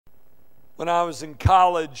When I was in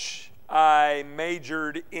college, I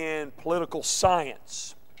majored in political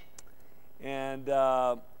science. And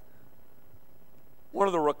one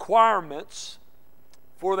of the requirements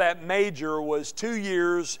for that major was 2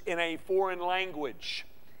 years in a foreign language.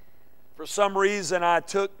 For some reason, I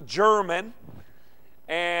took German.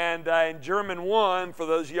 And in German 1, for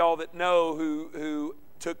those of y'all that know who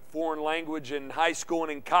took foreign language in high school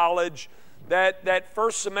and in college, that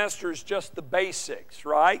first semester is just the basics,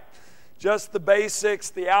 right? Just the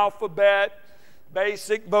basics, the alphabet,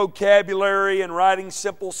 basic vocabulary, and writing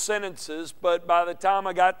simple sentences. But by the time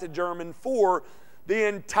I got to German 4, the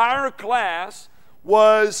entire class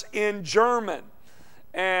was in German.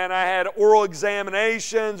 And I had oral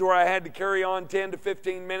examinations where I had to carry on 10 to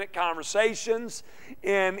 15 minute conversations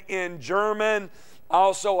in German. I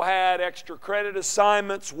also had extra credit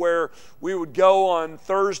assignments where we would go on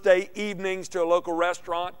Thursday evenings to a local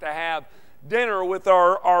restaurant to have dinner with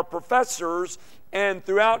our professors, and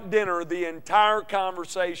throughout dinner the entire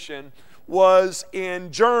conversation was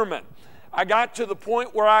in German. I got to the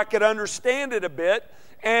point where I could understand it a bit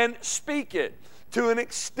and speak it to an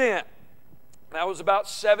extent. That was about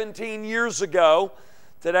 17 years ago.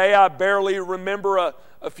 Today I barely remember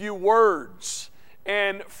a few words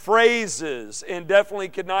and phrases, and definitely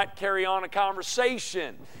could not carry on a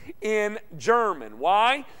conversation in German.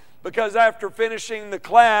 Why? Because after finishing the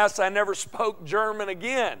class, I never spoke German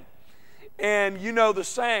again. And you know the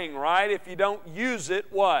saying, right? If you don't use it,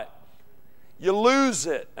 what? You lose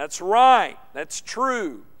it. That's right. That's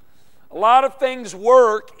true. A lot of things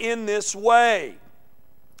work in this way.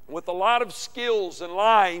 With a lot of skills in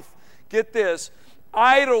life, get this,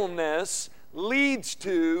 idleness leads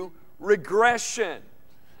to regression.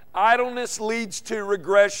 Idleness leads to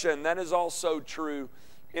regression. That is also true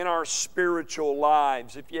in our spiritual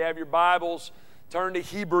lives. If you have your Bibles, turn to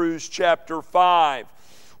Hebrews chapter 5.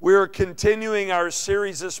 We're continuing our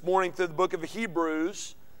series this morning through the book of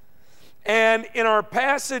Hebrews. And in our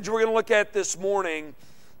passage we're going to look at this morning,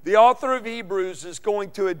 the author of Hebrews is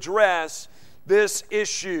going to address this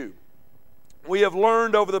issue. We have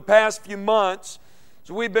learned over the past few months, as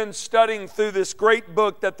we've been studying through this great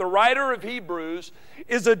book, that the writer of Hebrews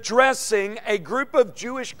is addressing a group of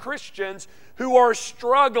Jewish Christians who are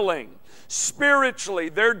struggling spiritually.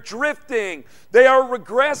 They're drifting. They are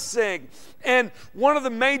regressing. And one of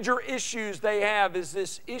the major issues they have is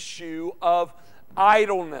this issue of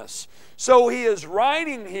idleness. So he is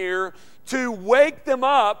writing here to wake them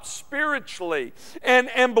up spiritually.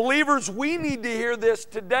 And believers, we need to hear this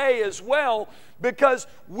today as well, because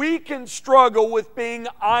we can struggle with being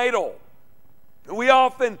idle. We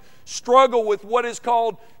often struggle with what is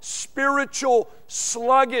called spiritual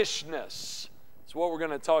sluggishness. That's what we're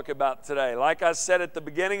going to talk about today. Like I said at the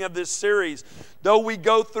beginning of this series, though we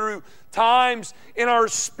go through times in our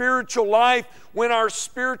spiritual life when our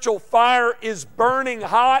spiritual fire is burning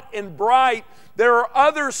hot and bright, there are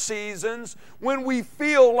other seasons when we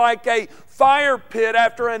feel like a fire pit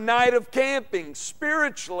after a night of camping.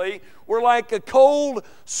 Spiritually, we're like a cold,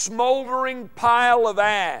 smoldering pile of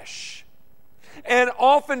ash. And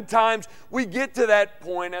oftentimes, we get to that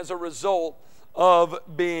point as a result of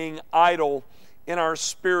being idle in our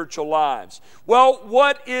spiritual lives. Well,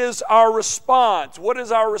 what is our response? What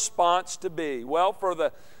is our response to be? Well,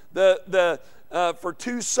 for for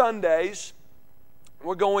 2 Sundays,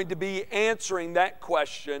 we're going to be answering that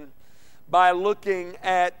question by looking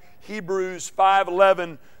at Hebrews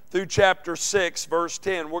 5:11 through chapter 6, verse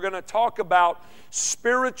 10. We're going to talk about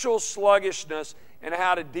spiritual sluggishness and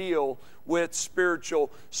how to deal with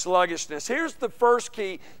spiritual sluggishness. Here's the first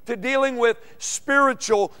key to dealing with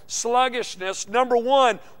spiritual sluggishness. Number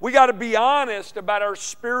one, we got to be honest about our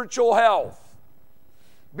spiritual health.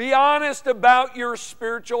 Be honest about your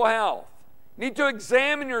spiritual health. You need to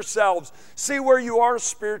examine yourselves, see where you are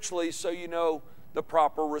spiritually so you know the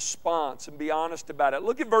proper response, and be honest about it.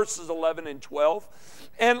 Look at verses 11 and 12.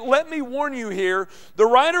 And let me warn you here, the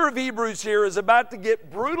writer of Hebrews here is about to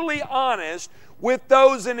get brutally honest with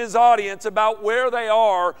those in his audience about where they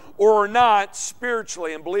are or are not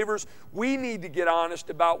spiritually. And believers, we need to get honest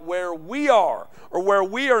about where we are or where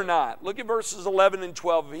we are not. Look at verses 11 and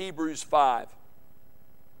 12 of Hebrews 5.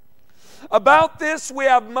 About this we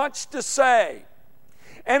have much to say,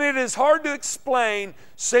 and it is hard to explain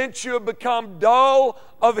since you have become dull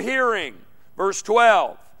of hearing. Verse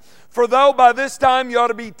 12. For though by this time you ought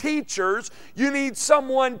to be teachers, you need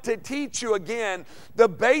someone to teach you again the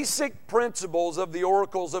basic principles of the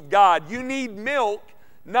oracles of God. You need milk,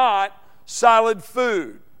 not solid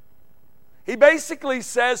food. He basically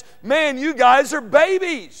says, man, you guys are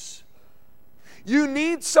babies. You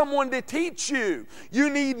need someone to teach you. You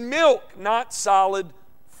need milk, not solid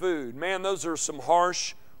food. Man, those are some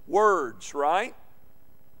harsh words, right?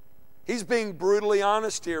 He's being brutally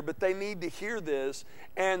honest here, but they need to hear this,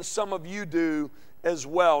 and some of you do as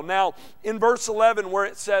well. Now, in verse 11 where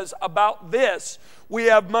it says, about this, we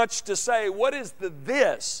have much to say. What is the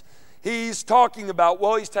this he's talking about?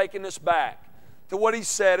 Well, he's taking us back to what he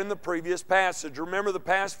said in the previous passage. Remember the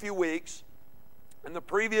past few weeks, in the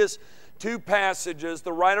previous two passages,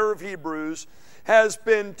 the writer of Hebrews has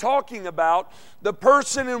been talking about the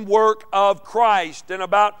person and work of Christ and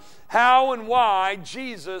about how and why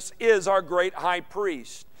Jesus is our great high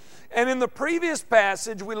priest. And in the previous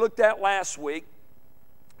passage we looked at last week,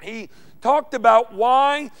 he talked about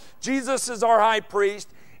why Jesus is our high priest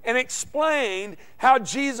and explained how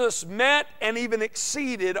Jesus met and even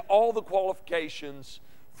exceeded all the qualifications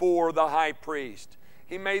for the high priest.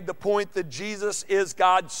 He made the point that Jesus is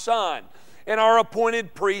God's Son and our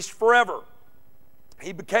appointed priest forever.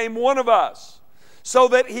 He became one of us so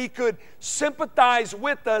that He could sympathize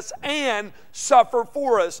with us and suffer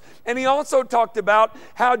for us. And he also talked about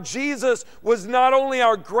how Jesus was not only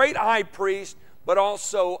our great high priest, but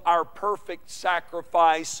also our perfect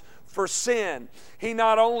sacrifice for sin. He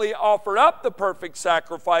not only offered up the perfect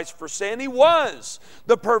sacrifice for sin, He was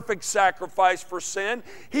the perfect sacrifice for sin.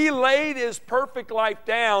 He laid His perfect life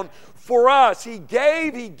down for us. He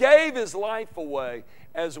gave His life away,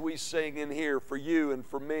 as we sing in here, for you and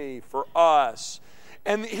for me, for us.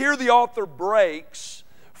 And here the author breaks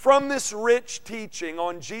from this rich teaching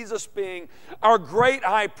on Jesus being our great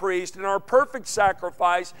high priest and our perfect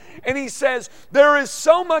sacrifice, and he says there is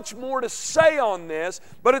so much more to say on this,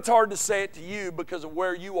 but it's hard to say it to you because of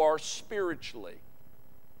where you are spiritually.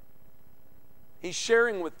 He's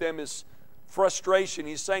sharing with them his frustration.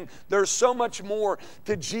 He's saying there's so much more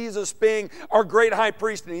to Jesus being our great high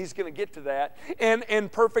priest, and he's going to get to that,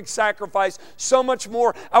 and perfect sacrifice, so much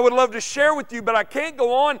more I would love to share with you, but I can't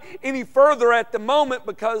go on any further at the moment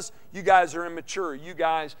because you guys are immature. You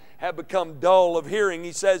guys have become dull of hearing.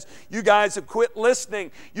 He says you guys have quit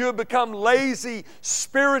listening. You have become lazy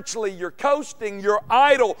spiritually. You're coasting. You're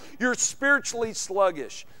idle. You're spiritually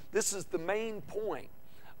sluggish. This is the main point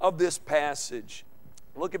of this passage.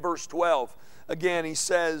 Look at verse 12. Again, he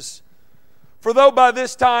says, for though by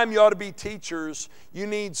this time you ought to be teachers, you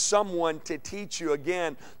need someone to teach you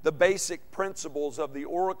again the basic principles of the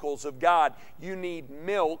oracles of God. You need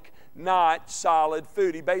milk, not solid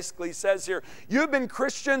food. He basically says here, you've been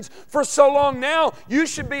Christians for so long now, you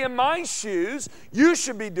should be in my shoes. You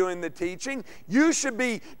should be doing the teaching. You should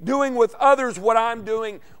be doing with others what I'm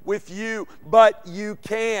doing with you, but you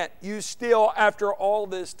can't. You still, after all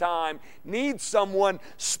this time, need someone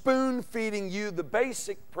spoon-feeding you the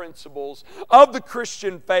basic principles of the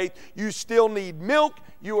Christian faith. You still need milk.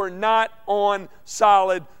 You are not on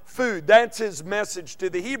solid food. That's his message to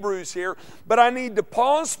the Hebrews here. But I need to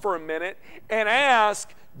pause for a minute and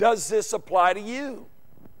ask, does this apply to you?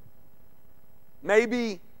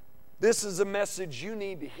 Maybe this is a message you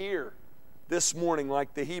need to hear this morning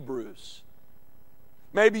like the Hebrews.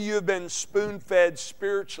 Maybe you have been spoon-fed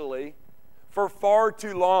spiritually for far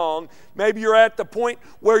too long. Maybe you're at the point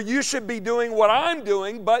where you should be doing what I'm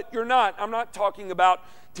doing, but you're not. I'm not talking about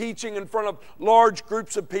teaching in front of large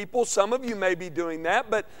groups of people. Some of you may be doing that,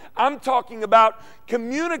 but I'm talking about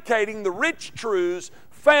communicating the rich truths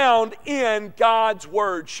found in God's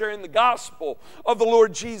Word, sharing the gospel of the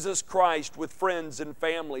Lord Jesus Christ with friends and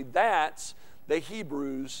family. That's the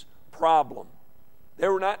Hebrews' problem. They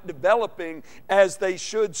were not developing as they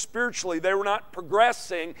should spiritually. They were not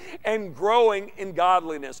progressing and growing in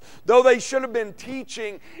godliness. Though they should have been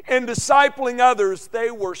teaching and discipling others, they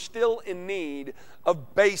were still in need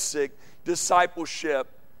of basic discipleship.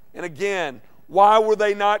 And again, why were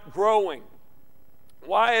they not growing?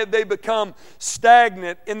 Why had they become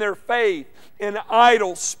stagnant in their faith and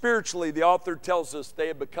idle spiritually? The author tells us they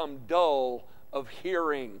had become dull of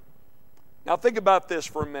hearing. Now think about this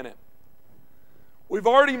for a minute. We've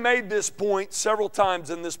already made this point several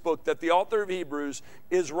times in this book that the author of Hebrews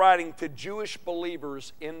is writing to Jewish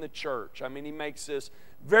believers in the church. I mean, he makes this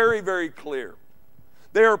very, very clear.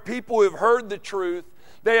 There are people who have heard the truth,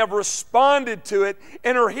 they have responded to it,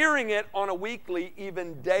 and are hearing it on a weekly,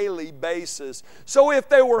 even daily basis. So if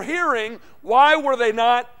they were hearing, why were they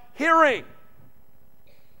not hearing?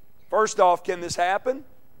 First off, can this happen?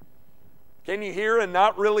 Can you hear and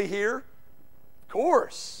not really hear? Of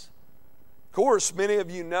course. Of course, many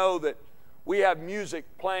of you know that we have music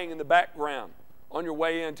playing in the background on your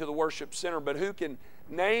way into the worship center, but who can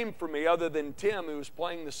name for me, other than Tim, who was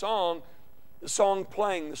playing the song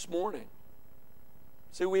playing this morning?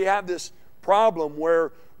 See, we have this problem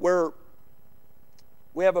where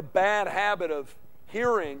we have a bad habit of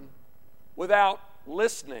hearing without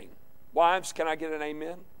listening. Wives, can I get an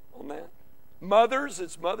amen on that? Mothers,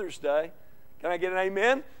 it's Mother's Day. Can I get an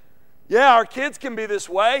amen? Yeah, our kids can be this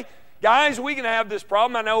way. Guys, we can have this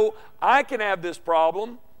problem. I know I can have this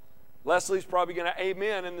problem. Leslie's probably going to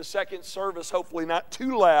amen in the second service, hopefully not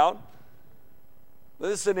too loud.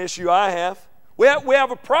 This is an issue I have. We have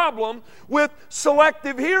a problem with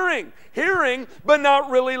selective hearing. Hearing, but not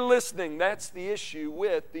really listening. That's the issue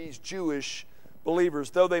with these Jewish believers.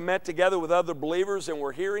 Though they met together with other believers and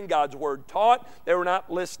were hearing God's word taught, they were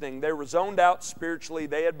not listening. They were zoned out spiritually.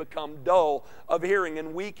 They had become dull of hearing,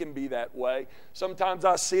 and we can be that way. Sometimes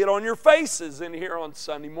I see it on your faces in here on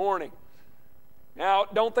Sunday morning. Now,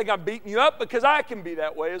 don't think I'm beating you up, because I can be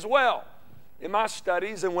that way as well in my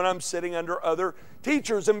studies and when I'm sitting under other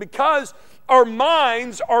teachers. And because our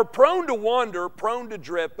minds are prone to wander, prone to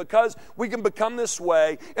drift, because we can become this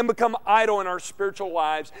way and become idle in our spiritual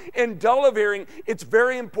lives and dull of hearing, it's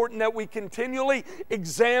very important that we continually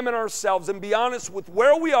examine ourselves and be honest with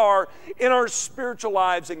where we are in our spiritual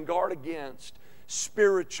lives and guard against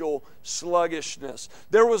spiritual sluggishness.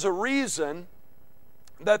 There was a reason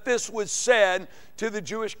that this was said to the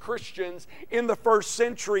Jewish Christians in the first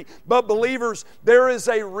century. But believers, there is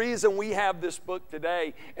a reason we have this book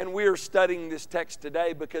today and we are studying this text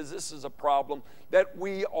today, because this is a problem that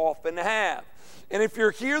we often have. And if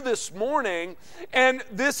you're here this morning and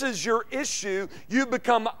this is your issue, you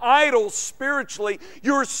become idle spiritually,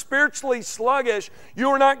 you're spiritually sluggish,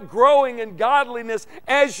 you're not growing in godliness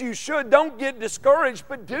as you should, don't get discouraged,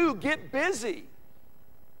 but do get busy.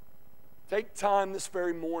 Take time this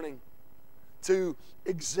very morning to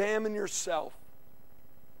examine yourself.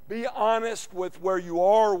 Be honest with where you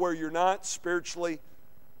are, where you're not spiritually.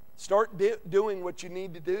 Start doing what you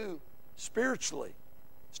need to do spiritually.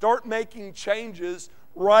 Start making changes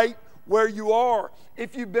right where you are.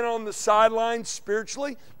 If you've been on the sidelines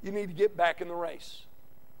spiritually, you need to get back in the race.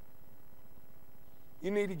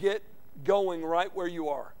 You need to get going right where you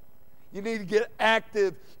are. You need to get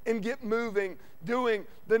active and get moving, doing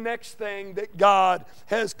the next thing that God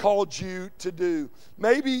has called you to do.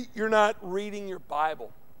 Maybe you're not reading your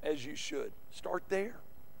Bible as you should. Start there.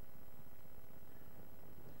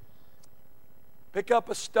 Pick up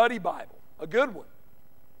a study Bible, a good one.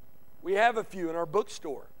 We have a few in our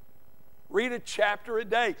bookstore. Read a chapter a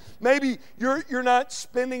day. Maybe you're not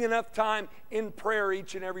spending enough time in prayer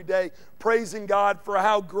each and every day, praising God for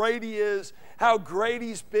how great He is, how great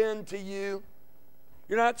He's been to you.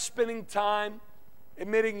 You're not spending time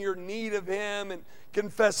admitting your need of Him and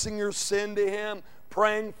confessing your sin to Him,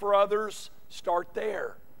 praying for others. Start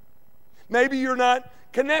there. Maybe you're not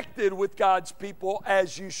connected with God's people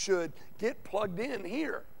as you should. Get plugged in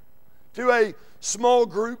here to a small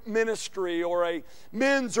group ministry or a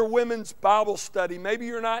men's or women's Bible study. Maybe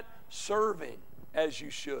you're not serving as you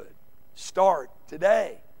should. Start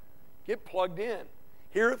today. Get plugged in.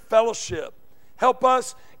 Here at Fellowship, help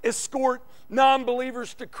us escort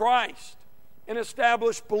non-believers to Christ and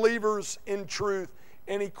establish believers in truth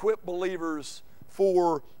and equip believers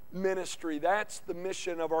for ministry. That's the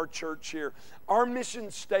mission of our church here. Our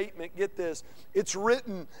mission statement, get this, it's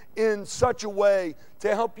written in such a way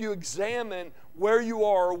to help you examine where you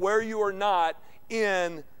are not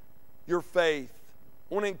in your faith.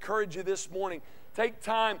 I want to encourage you this morning, take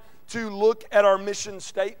time to look at our mission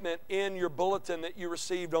statement in your bulletin that you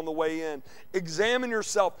received on the way in. Examine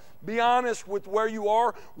yourself. Be honest with where you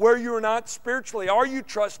are not spiritually. Are you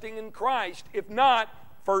trusting in Christ? If not,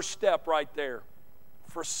 first step right there.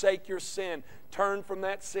 Forsake your sin. Turn from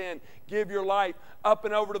that sin. Give your life up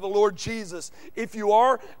and over to the Lord Jesus. If you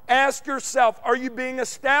are, ask yourself, are you being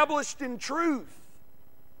established in truth?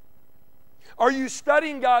 Are you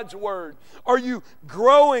studying God's Word? Are you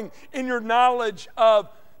growing in your knowledge of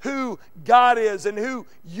who God is and who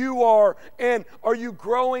you are? And are you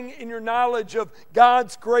growing in your knowledge of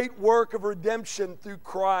God's great work of redemption through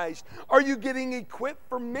Christ? Are you getting equipped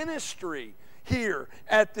for ministry here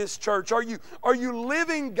at this church? Are you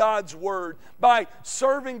living God's Word by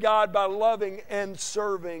serving God, by loving and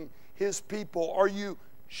serving His people? Are you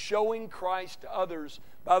showing Christ to others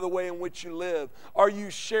by the way in which you live? Are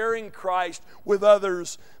you sharing Christ with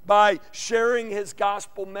others by sharing His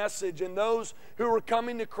gospel message? And those who are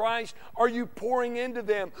coming to Christ, are you pouring into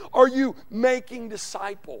them? Are you making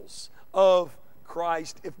disciples of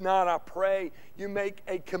Christ? If not, I pray you make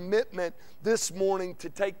a commitment this morning to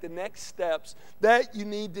take the next steps that you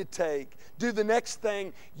need to take. Do the next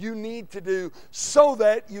thing you need to do so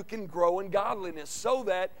that you can grow in godliness, so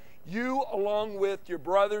that you, along with your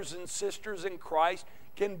brothers and sisters in Christ,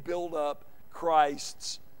 can build up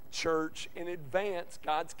Christ's church and advance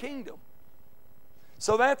God's kingdom.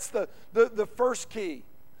 So that's the first key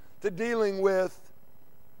to dealing with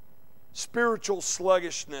spiritual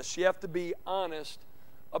sluggishness. You have to be honest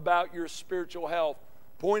about your spiritual health.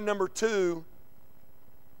 Point number 2,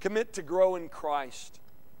 commit to grow in Christ.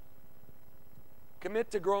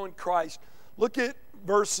 Commit to grow in Christ. Look at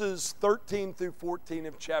verses 13 through 14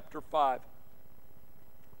 of chapter 5.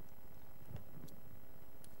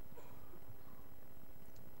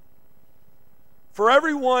 For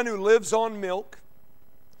everyone who lives on milk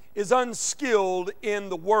is unskilled in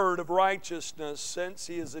the word of righteousness since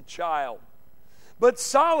he is a child. But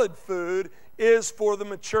solid food is for the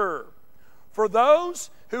mature, for those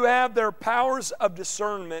who have their powers of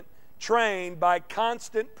discernment trained by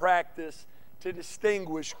constant practice to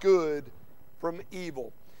distinguish good from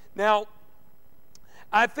evil. Now,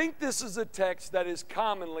 I think this is a text that is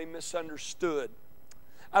commonly misunderstood.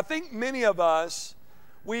 I think many of us,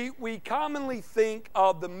 we commonly think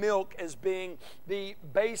of the milk as being the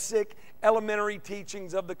basic elementary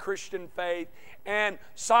teachings of the Christian faith, and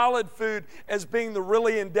solid food as being the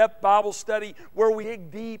really in-depth Bible study where we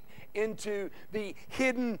dig deep into the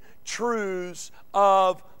hidden truths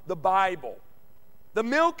of the Bible. The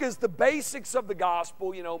milk is the basics of the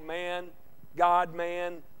gospel, man, God,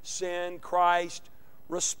 man, sin, Christ,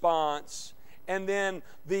 response. And then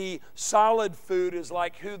the solid food is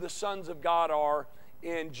like who the sons of God are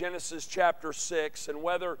in Genesis chapter 6, and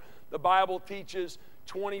whether the Bible teaches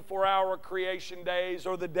 24-hour creation days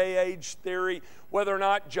or the day-age theory, whether or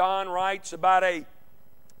not John writes about a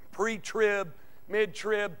pre-trib,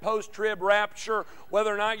 mid-trib, post-trib rapture,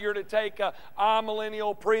 whether or not you're to take a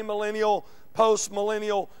amillennial, premillennial,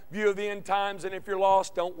 post-millennial view of the end times, and if you're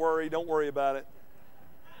lost, don't worry about it.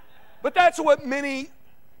 But that's what many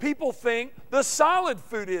people think the solid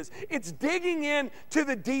food is. It's digging into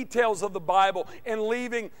the details of the Bible and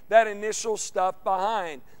leaving that initial stuff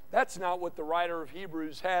behind. That's not what the writer of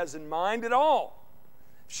Hebrews has in mind at all.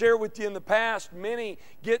 Share with you in the past, many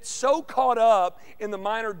get so caught up in the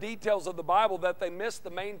minor details of the Bible that they miss the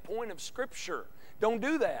main point of Scripture. Don't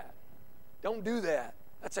do that. Don't do that.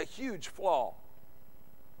 That's a huge flaw.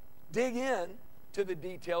 Dig in to the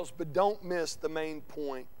details, but don't miss the main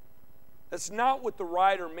point. That's not what the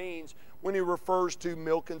writer means when he refers to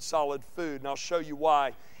milk and solid food, and I'll show you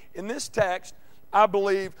why. In this text, I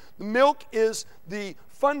believe the milk is the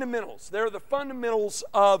fundamentals. They're the fundamentals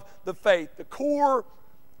of the faith, the core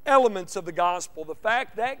elements of the gospel. The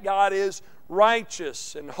fact that God is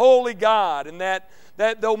righteous and holy God, and that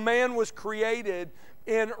though man was created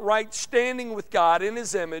in right standing with God in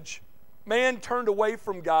His image, man turned away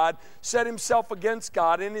from God, set himself against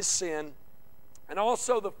God in his sin, and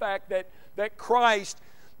also the fact that Christ,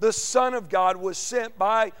 the Son of God, was sent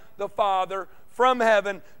by the Father from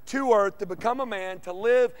heaven to earth to become a man, to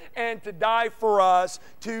live and to die for us,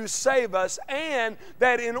 to save us, and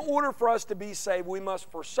that in order for us to be saved, we must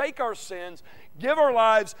forsake our sins, give our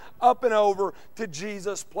lives up and over to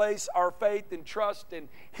Jesus, place our faith and trust in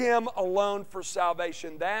Him alone for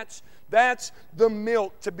salvation. That's the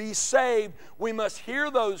milk. To be saved, we must hear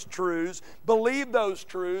those truths, believe those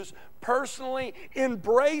truths, personally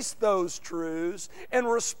embrace those truths, and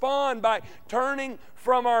respond by turning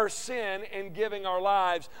from our sin and giving our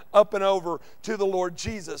lives up and over to the Lord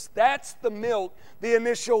Jesus. That's the milk, the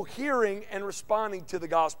initial hearing and responding to the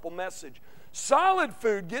gospel message. Solid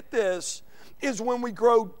food, get this, is when we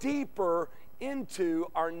grow deeper into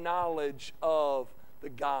our knowledge of the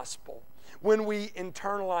gospel. When we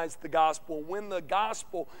internalize the gospel, when the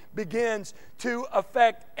gospel begins to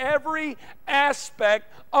affect every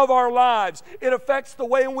aspect of our lives. It affects the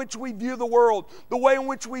way in which we view the world, the way in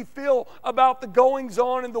which we feel about the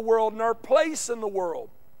goings-on in the world and our place in the world.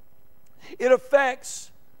 It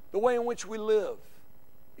affects the way in which we live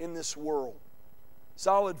in this world.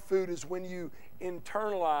 Solid food is when you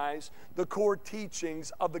internalize the core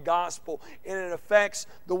teachings of the gospel, and it affects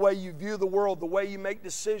the way you view the world, the way you make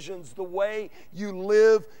decisions, the way you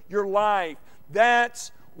live your life.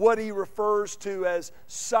 That's what he refers to as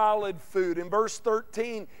solid food. In verse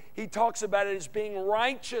 13, he talks about it as being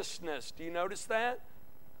righteousness. Do you notice that?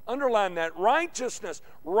 Underline that. Righteousness,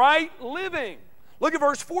 right living. Look at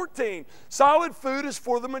verse 14. Solid food is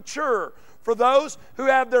for the mature, for those who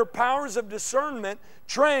have their powers of discernment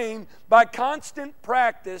trained by constant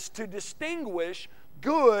practice to distinguish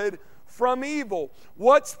good from evil.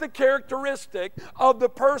 What's the characteristic of the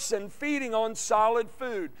person feeding on solid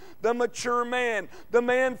food? The mature man. The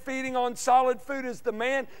man feeding on solid food is the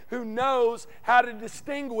man who knows how to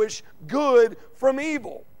distinguish good from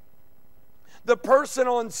evil. The person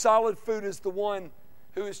on solid food is the one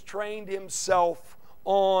who has trained himself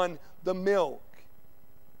on the milk.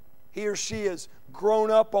 He or she has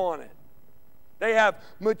grown up on it. They have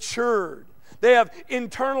matured. They have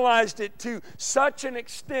internalized it to such an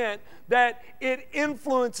extent that it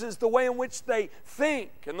influences the way in which they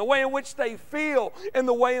think and the way in which they feel and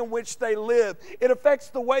the way in which they live. It affects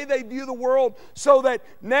the way they view the world, so that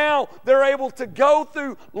now they're able to go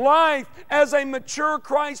through life as a mature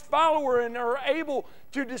Christ follower and are able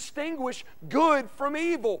to distinguish good from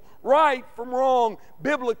evil, right from wrong,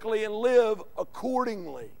 biblically, and live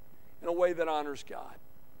accordingly in a way that honors God.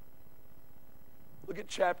 Look at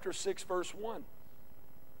chapter 6, verse 1.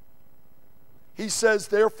 He says,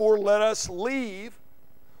 "Therefore let us leave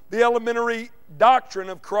the elementary doctrine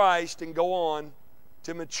of Christ and go on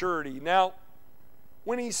to maturity." Now,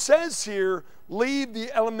 when he says here, leave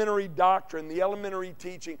the elementary doctrine, the elementary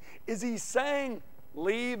teaching, is he saying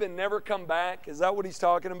leave and never come back? Is that what he's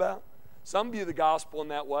talking about? Some view the gospel in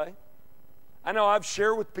that way. I know I've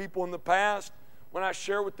shared with people in the past, when I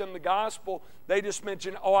share with them the gospel, they just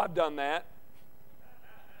mention, "Oh, I've done that.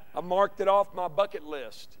 I've marked it off my bucket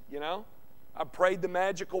list, you know. I've prayed the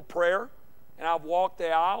magical prayer, and I've walked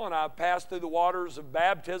the aisle, and I've passed through the waters of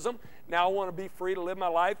baptism. Now I want to be free to live my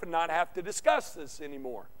life and not have to discuss this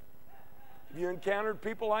anymore." Have you encountered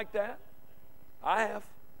people like that? I have.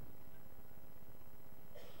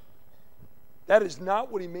 That is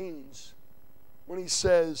not what he means when he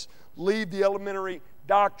says, leave the elementary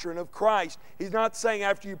doctrine of Christ. He's not saying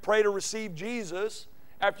after you pray to receive Jesus,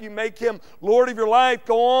 after you make Him Lord of your life,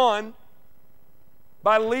 go on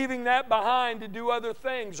by leaving that behind to do other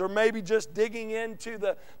things, or maybe just digging into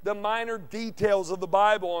the minor details of the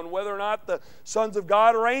Bible on whether or not the sons of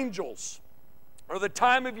God are angels, or the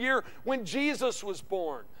time of year when Jesus was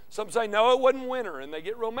born. Some say, no, it wasn't winter, and they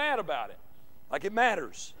get real mad about it, like it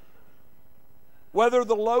matters. Whether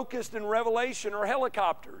the locust in Revelation are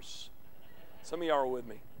helicopters. Some of y'all are with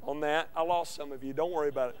me on that. I lost some of you. Don't worry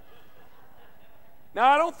about it. Now,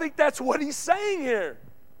 I don't think that's what he's saying here.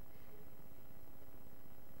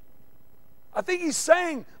 I think he's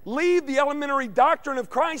saying, leave the elementary doctrine of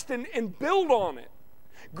Christ and build on it.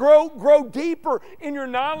 Grow deeper in your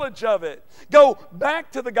knowledge of it. Go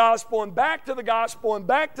back to the gospel and back to the gospel and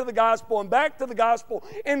back to the gospel and back to the gospel,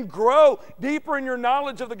 and grow deeper in your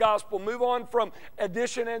knowledge of the gospel. Move on from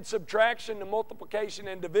addition and subtraction to multiplication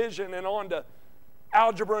and division and on to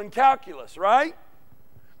algebra and calculus, right?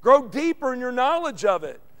 Grow deeper in your knowledge of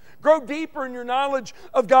it. Grow deeper in your knowledge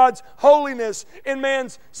of God's holiness and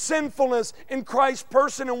man's sinfulness in Christ's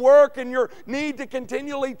person and work, and your need to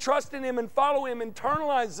continually trust in Him and follow Him.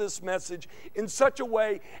 Internalize this message in such a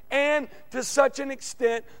way and to such an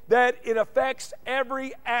extent that it affects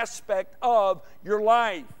every aspect of your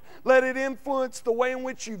life. Let it influence the way in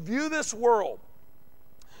which you view this world,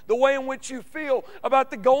 the way in which you feel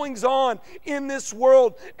about the goings-on in this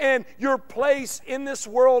world and your place in this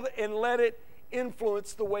world, and let it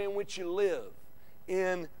influence the way in which you live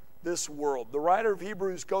in this world. The writer of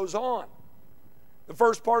Hebrews goes on, the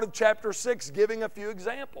first part of chapter 6, giving a few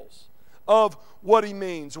examples of what he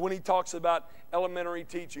means when he talks about elementary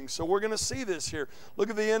teaching. So we're going to see this here. Look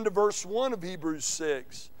at the end of verse 1 of Hebrews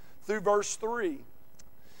 6 through verse 3.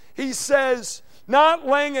 He says, not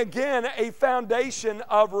laying again a foundation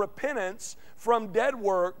of repentance from dead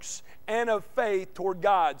works and of faith toward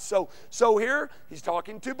God. So here he's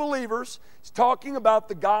talking to believers. He's talking about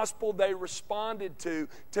the gospel they responded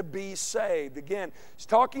to be saved. Again, he's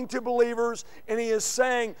talking to believers, and he is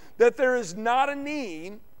saying that there is not a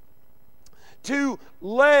need to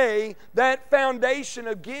lay that foundation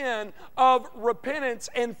again of repentance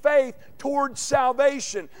and faith towards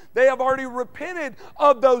salvation. They have already repented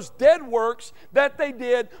of those dead works that they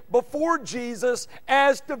did before Jesus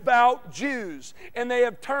as devout Jews, and they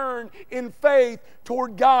have turned in faith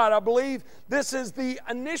toward God. I believe this is the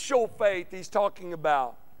initial faith he's talking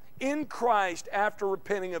about in Christ after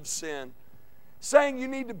repenting of sin, saying you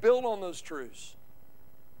need to build on those truths.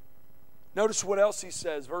 Notice what else he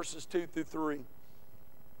says, verses 2 through 3.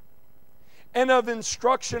 And of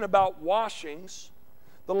instruction about washings,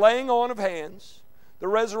 the laying on of hands, the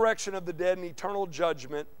resurrection of the dead, and eternal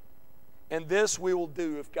judgment. And this we will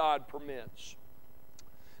do if God permits.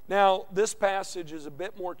 Now, this passage is a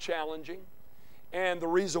bit more challenging. And the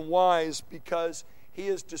reason why is because he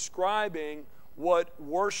is describing what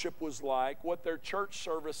worship was like, what their church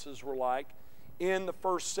services were like in the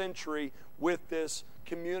first century with this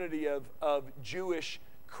community of Jewish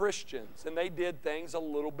Christians. And they did things a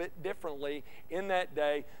little bit differently in that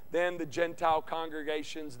day than the Gentile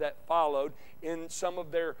congregations that followed in some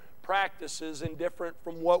of their practices, and different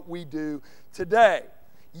from what we do today.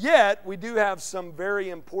 Yet, we do have some very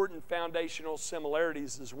important foundational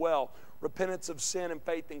similarities as well. Repentance of sin and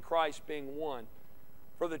faith in Christ being one.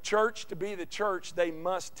 For the church to be the church, they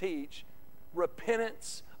must teach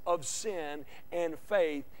repentance of sin and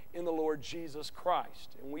faith in the Lord Jesus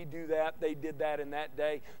Christ. And we do that. They did that in that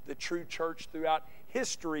day. The true church throughout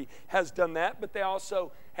history has done that, but they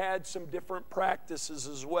also had some different practices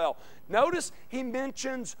as well. Notice he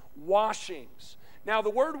mentions washings. Now, the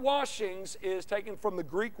word washings is taken from the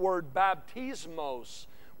Greek word baptismos,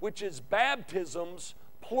 which is baptisms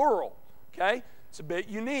plural. Okay? It's a bit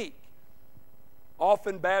unique.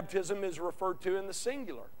 Often baptism is referred to in the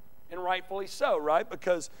singular, and rightfully so, right?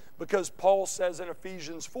 Because Paul says in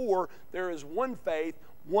Ephesians 4, there is one faith,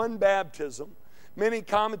 one baptism. Many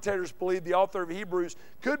commentators believe the author of Hebrews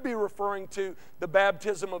could be referring to the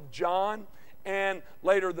baptism of John and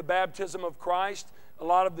later the baptism of Christ. A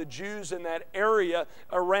lot of the Jews in that area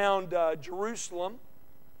around Jerusalem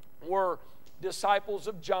were disciples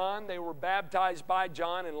of John. They were baptized by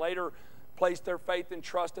John and later placed their faith and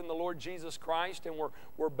trust in the Lord Jesus Christ and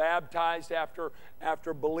were baptized after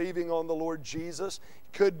believing on the Lord Jesus.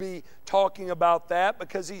 Could be talking about that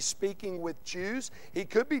because he's speaking with Jews. He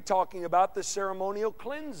could be talking about the ceremonial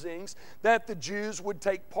cleansings that the Jews would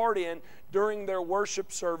take part in during their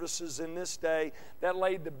worship services in this day that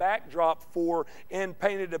laid the backdrop for and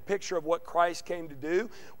painted a picture of what Christ came to do.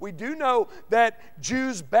 We do know that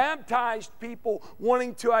Jews baptized people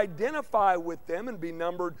wanting to identify with them and be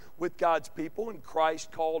numbered with God's people, and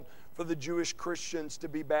Christ called for the Jewish Christians to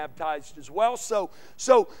be baptized as well. So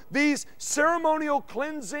these ceremonial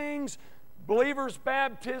cleansings, believers'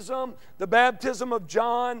 baptism, the baptism of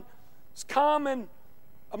John, it's common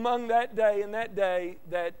among that day,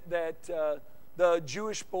 that the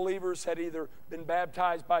Jewish believers had either been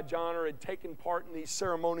baptized by John or had taken part in these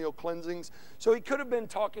ceremonial cleansings. So he could have been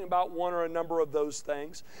talking about one or a number of those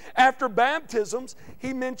things. After baptisms,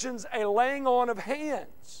 he mentions a laying on of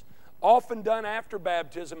hands, often done after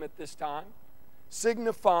baptism at this time,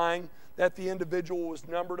 signifying that the individual was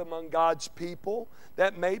numbered among God's people.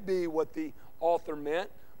 That may be what the author meant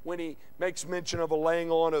when he makes mention of a laying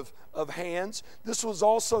on of hands. This was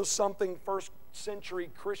also something first century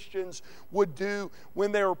Christians would do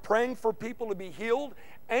when they were praying for people to be healed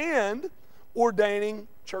and ordaining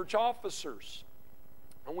church officers.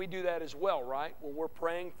 And we do that as well, right? When we're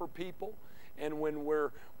praying for people and when we're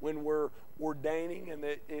ordaining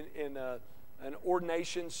in an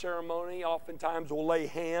ordination ceremony, oftentimes we'll lay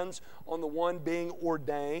hands on the one being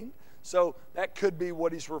ordained. So that could be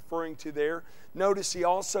what he's referring to there. Notice he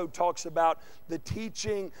also talks about the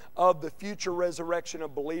teaching of the future resurrection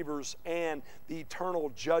of believers and the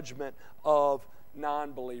eternal judgment of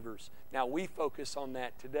non-believers. Now, we focus on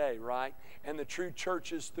that today, right? And the true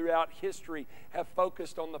churches throughout history have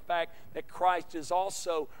focused on the fact that Christ is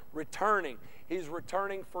also returning. He's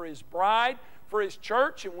returning for his bride, for his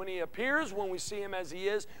church, and when he appears, when we see him as he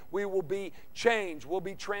is, we will be changed, we'll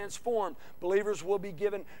be transformed. Believers will be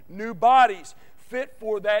given new bodies fit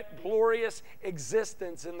for that glorious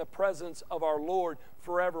existence in the presence of our Lord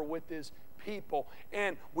forever with his people.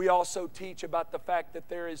 And we also teach about the fact that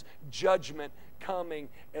there is judgment coming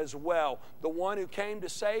as well. The one who came to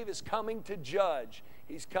save is coming to judge.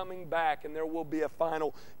 He's coming back, and there will be a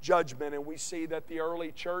final judgment. And we see that the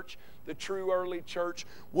early church, the true early church,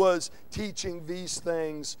 was teaching these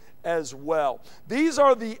things as well. These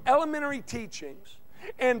are the elementary teachings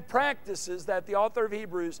and practices that the author of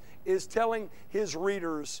Hebrews is telling his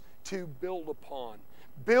readers to build upon.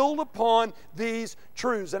 Build upon these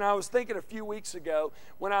truths. And I was thinking a few weeks ago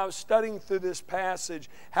when I was studying through this passage,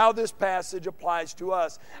 how this passage applies to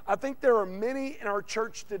us. I think there are many in our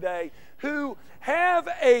church today who have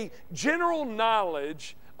a general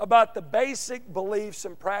knowledge about the basic beliefs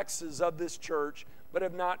and practices of this church, but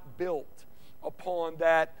have not built upon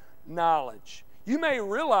that knowledge. You may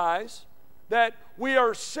realize that we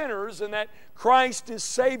are sinners and that Christ is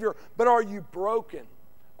Savior, but are you broken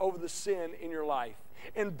over the sin in your life?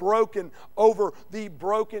 And broken over the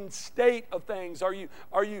broken state of things? Are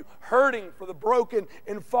you hurting for the broken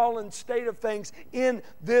and fallen state of things in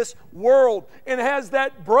this world? And has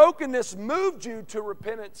that brokenness moved you to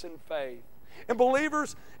repentance and faith? And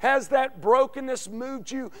believers, has that brokenness moved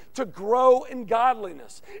you to grow in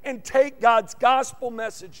godliness and take God's gospel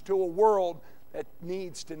message to a world that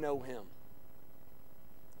needs to know Him?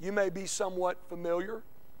 You may be somewhat familiar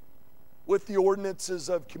with the ordinances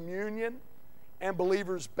of communion and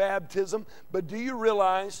believers' baptism, but do you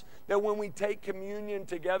realize that when we take communion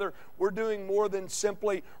together, we're doing more than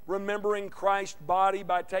simply remembering Christ's body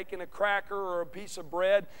by taking a cracker or a piece of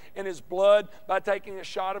bread, and His blood by taking a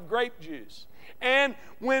shot of grape juice? And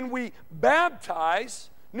when we baptize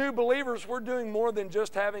new believers, we're doing more than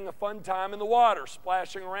just having a fun time in the water,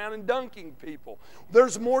 splashing around and dunking people.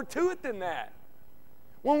 There's more to it than that.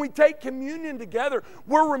 When we take communion together,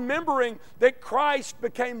 we're remembering that Christ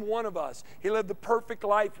became one of us. He lived the perfect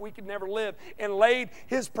life we could never live and laid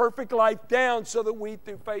His perfect life down so that we,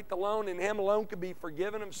 through faith alone in Him alone, could be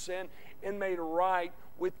forgiven of sin and made right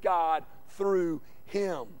with God through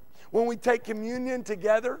Him. When we take communion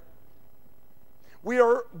together, we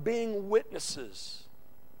are being witnesses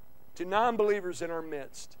to non-believers in our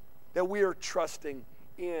midst that we are trusting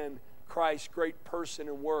in Christ's great person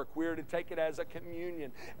and work. We are to take it as a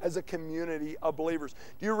communion, as a community of believers.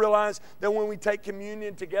 Do you realize that when we take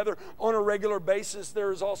communion together on a regular basis,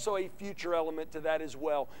 there is also a future element to that as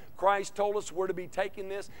well? Christ told us we're to be taking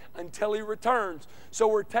this until He returns. So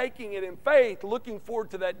we're taking it in faith, looking forward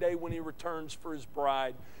to that day when He returns for His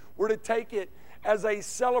bride. We're to take it as a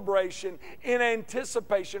celebration in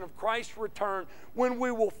anticipation of Christ's return, when we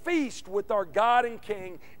will feast with our God and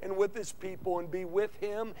King and with His people and be with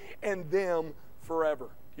Him and them forever.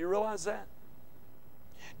 Do you realize that?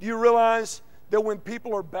 Do you realize that when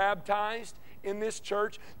people are baptized in this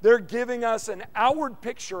church, they're giving us an outward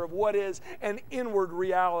picture of what is an inward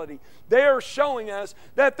reality? They are showing us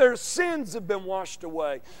that their sins have been washed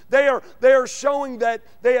away. They are showing that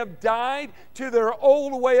they have died to their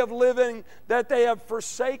old way of living, that they have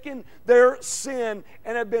forsaken their sin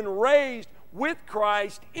and have been raised with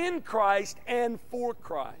Christ, in Christ, and for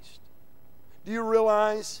Christ. Do you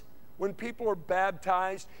realize when people are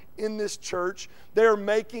baptized in this church, they are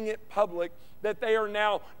making it public that they are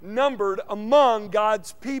now numbered among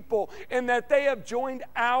God's people and that they have joined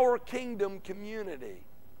our kingdom community?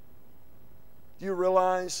 Do you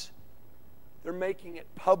realize they're making it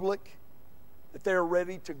public that they are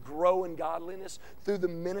ready to grow in godliness through the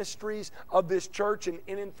ministries of this church and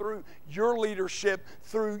in and through your leadership,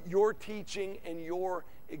 through your teaching and your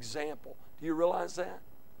example? Do you realize that?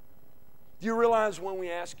 Do you realize when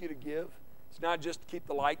we ask you to give, it's not just to keep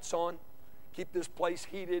the lights on, keep this place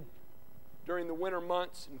heated during the winter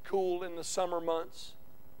months and cool in the summer months?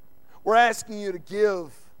 We're asking you to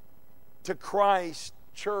give to Christ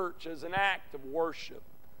Church as an act of worship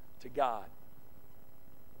to God.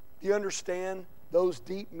 Do you understand those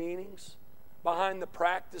deep meanings behind the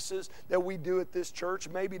practices that we do at this church?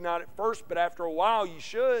 Maybe not at first, but after a while you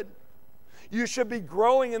should. You should be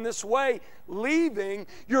growing in this way, leaving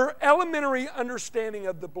your elementary understanding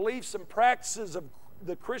of the beliefs and practices of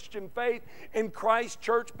the Christian faith in Christ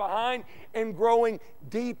Church behind and growing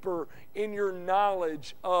deeper in your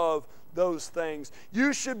knowledge of those things.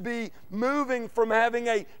 You should be moving from having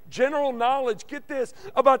a general knowledge, get this,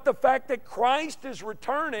 about the fact that Christ is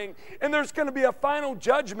returning and there's going to be a final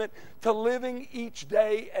judgment, to living each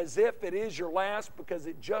day as if it is your last, because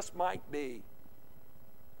it just might be.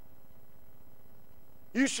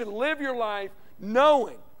 You should live your life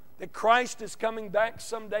knowing that Christ is coming back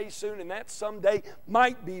someday soon, and that someday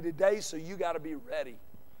might be today, so you got to be ready.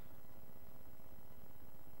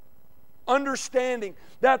 Understanding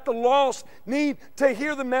that the lost need to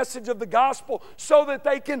hear the message of the gospel so that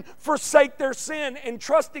they can forsake their sin and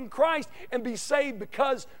trust in Christ and be saved,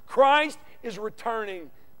 because Christ is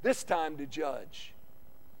returning, this time to judge.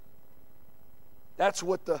 That's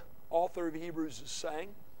what the author of Hebrews is saying.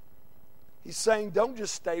 He's saying, don't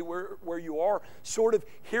just stay where you are, sort of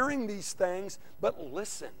hearing these things, but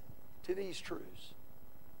listen to these truths.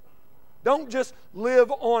 Don't just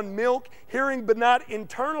live on milk, hearing but not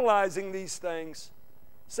internalizing these things.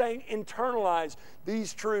 Saying internalize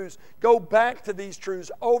these truths. Go back to these truths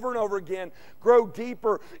over and over again. Grow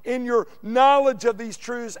deeper in your knowledge of these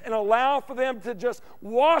truths and allow for them to just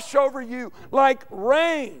wash over you like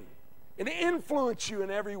rain and influence you in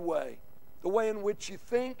every way. The way in which you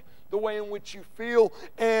think, the way in which you feel,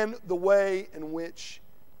 and the way in which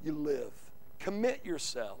you live. Commit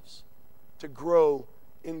yourselves to grow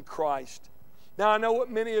in Christ. Now, I know what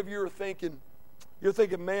many of you are thinking. You're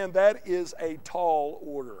thinking, man, that is a tall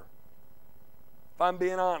order. If I'm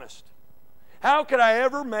being honest. How could I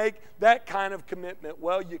ever make that kind of commitment?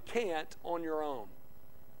 Well, you can't on your own.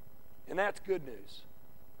 And that's good news.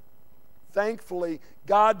 Thankfully,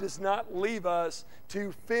 God does not leave us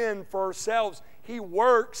to fend for ourselves. He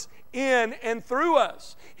works in and through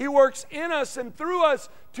us. He works in us and through us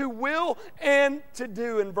to will and to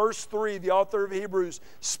do. In verse 3, the author of Hebrews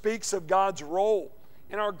speaks of God's role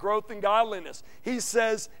in our growth in godliness. He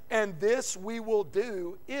says, and this we will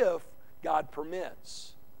do if God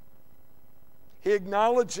permits. He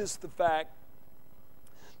acknowledges the fact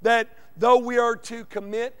that though we are to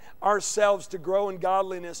commit ourselves to grow in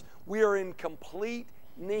godliness, we are in complete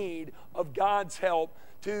need of God's help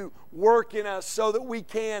to work in us so that we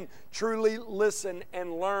can truly listen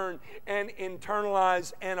and learn and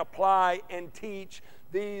internalize and apply and teach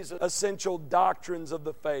these essential doctrines of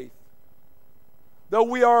the faith. though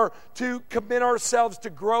we are to commit ourselves to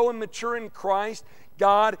grow and mature in Christ,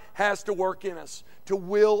 God has to work in us, to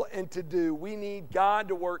will and to do. We need God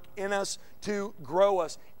to work in us to grow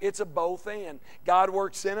us. It's a both and. God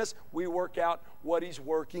works in us, we work out what He's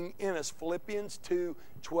working in us. Philippians 2,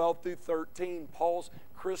 12 through 13. Paul's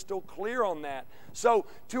crystal clear on that. So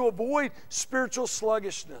to avoid spiritual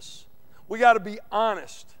sluggishness, we got to be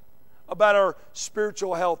honest about our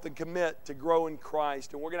spiritual health and commit to grow in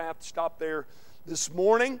Christ. And we're going to have to stop there this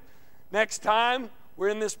morning. Next time we're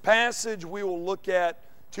in this passage, we will look at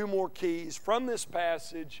 2 more keys from this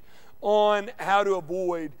passage on how to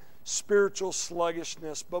avoid spiritual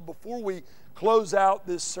sluggishness. But before we close out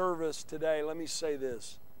this service today, let me say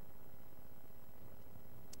this.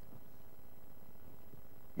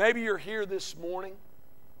 Maybe you're here this morning,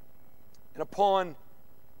 and upon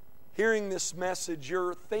hearing this message,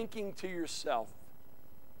 you're thinking to yourself,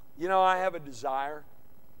 you know, I have a desire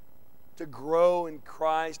to grow in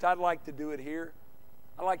Christ. I'd like to do it here.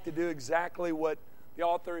 I'd like to do exactly what the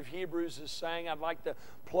author of Hebrews is saying. I'd like to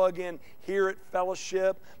plug in here at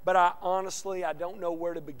Fellowship, but I don't know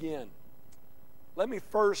where to begin. Let me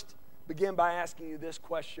first begin by asking you this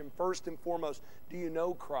question. First and foremost, do you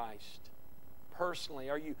know Christ personally?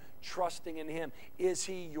 Are you trusting in Him? Is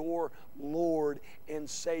He your Lord and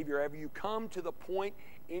Savior? Have you come to the point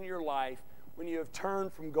in your life when you have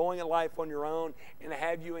turned from going a life on your own, and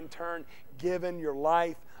have you in turn given your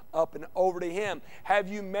life up and over to Him? Have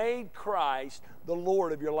you made Christ the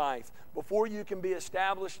Lord of your life? Before you can be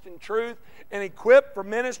established in truth and equipped for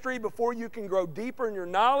ministry, before you can grow deeper in your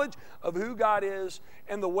knowledge of who God is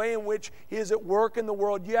and the way in which He is at work in the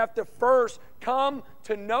world, you have to first come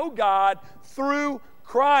to know God through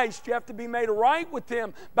Christ. You have to be made right with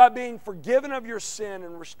Him by being forgiven of your sin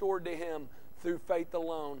and restored to Him through faith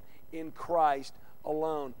alone, in Christ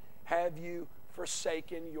alone. Have you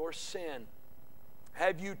forsaken your sin?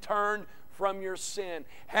 Have you turned from your sin?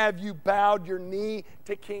 Have you bowed your knee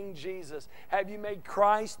to King Jesus? Have you made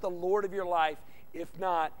Christ the Lord of your life? If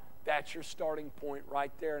not, that's your starting point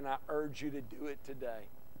right there, and I urge you to do it today.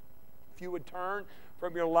 If you would turn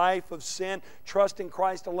from your life of sin, trust in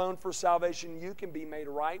Christ alone for salvation, you can be made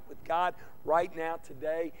right with God right now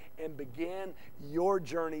today and begin your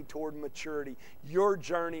journey toward maturity, your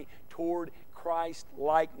journey toward Christ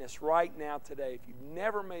likeness right now today. If you've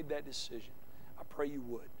never made that decision, I pray you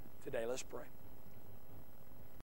would today. Let's pray.